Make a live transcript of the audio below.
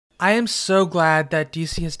I am so glad that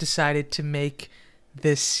DC has decided to make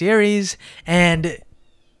this series, and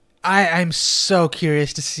I'm so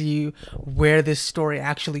curious to see where this story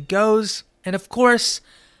actually goes. And of course,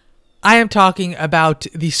 I am talking about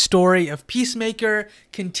the story of Peacemaker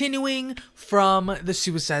continuing from the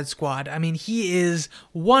Suicide Squad. I mean, he is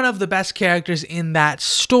one of the best characters in that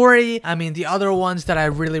story. I mean, the other ones that I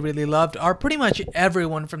really loved are pretty much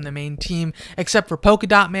everyone from the main team, except for Polka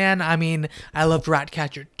Dot Man. I mean, I loved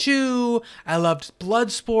Ratcatcher 2, I loved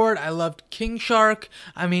Bloodsport, I loved King Shark.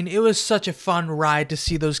 I mean, it was such a fun ride to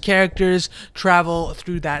see those characters travel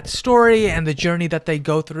through that story and the journey that they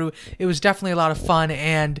go through. It was definitely a lot of fun,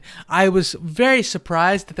 and I was very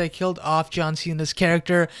surprised that they killed off John Cena's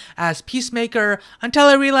character as Peacemaker until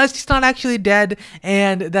I realized he's not actually dead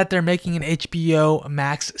and that they're making an HBO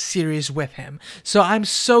Max series with him. So I'm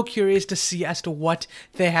so curious to see as to what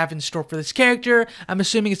they have in store for this character. I'm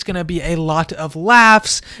assuming it's going to be a lot of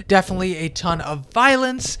laughs, definitely a ton of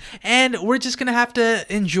violence, and we're just going to have to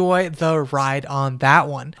enjoy the ride on that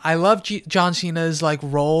one. I love John Cena's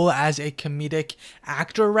role as a comedic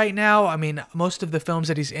actor right now. I mean, most of the films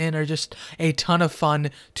that he's in are just a ton of fun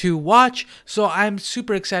to watch, so I'm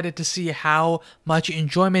super excited to see how much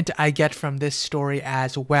enjoyment I get from this story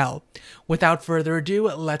as well. Without further ado,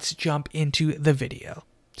 let's jump into the video.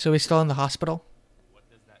 So he's still in the hospital? What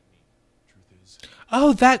does that mean? Truth is...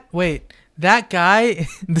 Oh, that guy,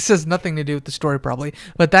 this has nothing to do with the story probably,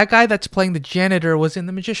 but that guy that's playing the janitor was in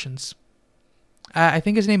The Magicians. I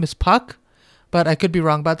think his name is Puck, but I could be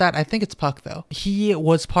wrong about that. I think it's Puck, though. He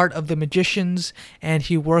was part of The Magicians, and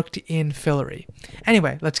he worked in Fillory.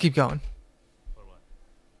 Anyway, let's keep going. For what?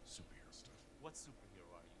 Superhero stuff. What superhero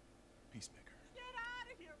are you? Peacemaker. Get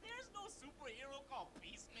out of here! There's no superhero called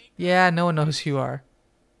Peacemaker. Yeah, no one knows who you are.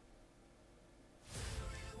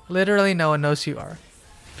 Literally no one knows who you are.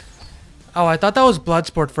 Oh, I thought that was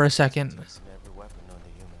Bloodsport for a second.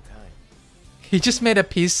 He just made a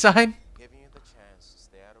peace sign?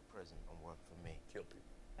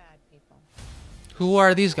 Who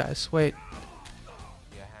are these guys? Wait.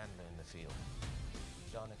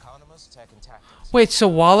 Wait, so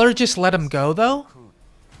Waller just let him go, though?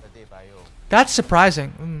 That's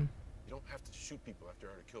surprising. You don't have to shoot people after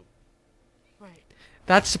I already killed them. Right.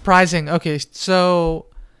 That's surprising. Okay, so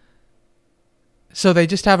they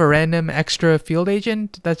just have a random extra field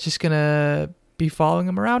agent that's just gonna be following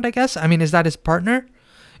him around, I guess? I mean, is that his partner?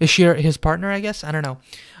 Is she his partner, I guess? I don't know.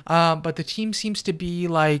 But the team seems to be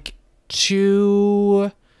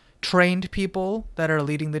two trained people that are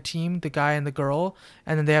leading the team, the guy and the girl,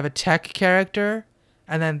 and then they have a tech character,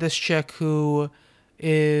 and then this chick who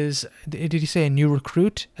is, did he say a new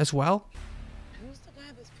recruit as well? Who's the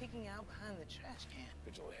guy that's peeking out behind the trash can?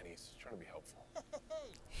 Vigilantes, trying to be helpful.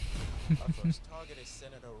 Our first target is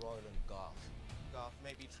Senator Royland Goff. Goff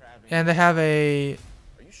may be traveling. And they have a...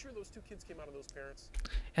 Are you sure those two kids came out of those parents?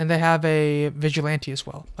 And they have a vigilante as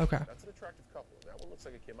well. Okay. That's an attractive couple. That one looks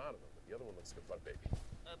like it came out of them, but the other one looks like a butt baby.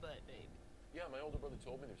 A butt baby. Yeah, my older brother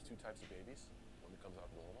told me there's two types of babies. One that comes out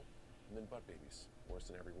normal, and then butt babies. Worse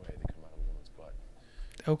in every way, they come out of a woman's butt.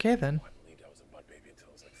 Okay, then. I believed I was a butt baby until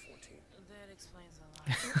I was like 14. That explains a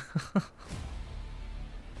lot.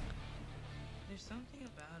 There's something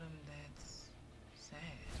about him that's sad.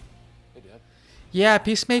 Hey, Dad. Yeah,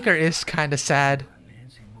 Peacemaker is kind of sad.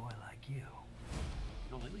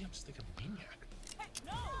 Lately I'm just thinking maniac. Hey,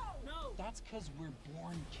 no! That's because we're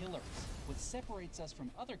born killers. What separates us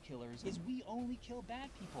from other killers is we only kill bad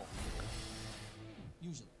people.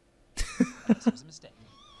 Usually. Unless it was a mistake.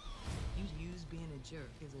 You use being a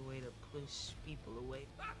jerk as a way to push people away.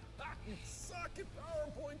 You suck at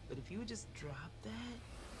PowerPoint. But if you would just drop that...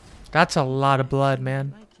 That's a lot of blood,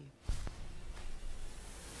 man. Like you.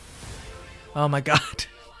 Oh my god.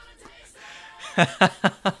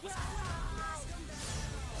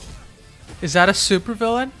 Is that a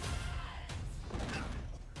supervillain?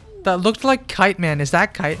 That looked like Kite Man. Is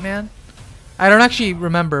that Kite Man? I don't actually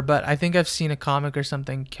remember, but I think I've seen a comic or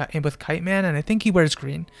something with Kite Man, and I think he wears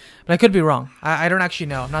green. But I could be wrong. I don't actually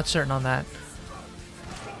know. I'm not certain on that.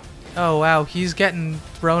 Oh, wow. He's getting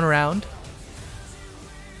thrown around.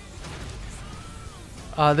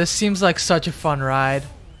 This seems like such a fun ride.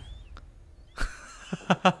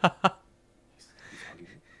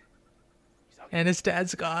 And his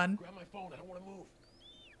dad's gone. Grab my phone. I don't want to move.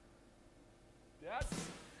 Dad?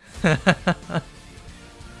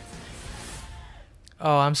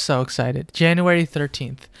 Oh, I'm so excited. January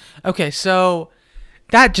 13th. Okay, so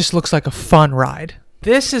that just looks like a fun ride.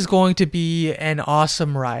 This is going to be an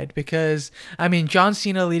awesome ride because, I mean, John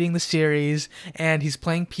Cena leading the series and he's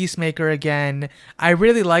playing Peacemaker again. I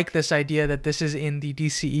really like this idea that this is in the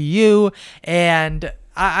DCEU, and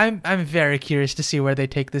I'm very curious to see where they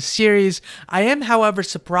take this series. I am, however,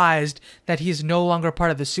 surprised that he's no longer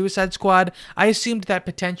part of the Suicide Squad. I assumed that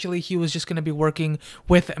potentially he was just going to be working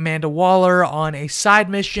with Amanda Waller on a side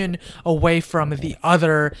mission away from the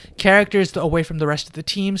other characters, away from the rest of the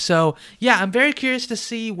team. So yeah, I'm very curious to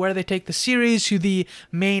see where they take the series, who the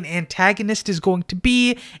main antagonist is going to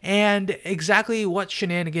be, and exactly what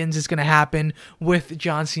shenanigans is going to happen with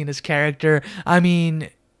John Cena's character. I mean,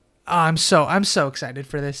 I'm so excited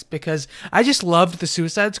for this because I just loved the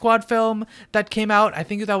Suicide Squad film that came out. I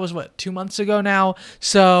think that was 2 months ago now.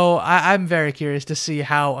 So I'm very curious to see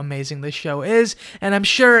how amazing this show is, and I'm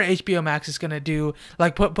sure HBO Max is gonna do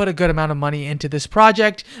put a good amount of money into this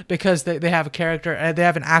project because they have a character, they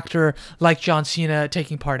have an actor like John Cena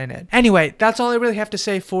taking part in it. Anyway, that's all I really have to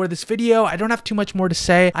say for this video. I don't have too much more to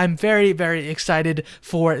say. I'm very, very excited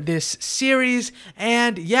for this series,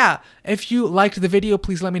 and yeah, if you liked the video,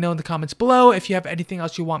 please let me know in the comments below. If you have anything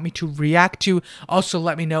else you want me to react to, also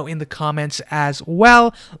let me know in the comments as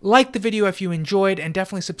well. Like the video if you enjoyed, and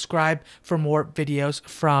definitely subscribe for more videos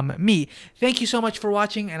from me. Thank you so much for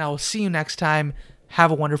watching, and I will see you next time.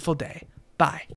 Have a wonderful day. Bye.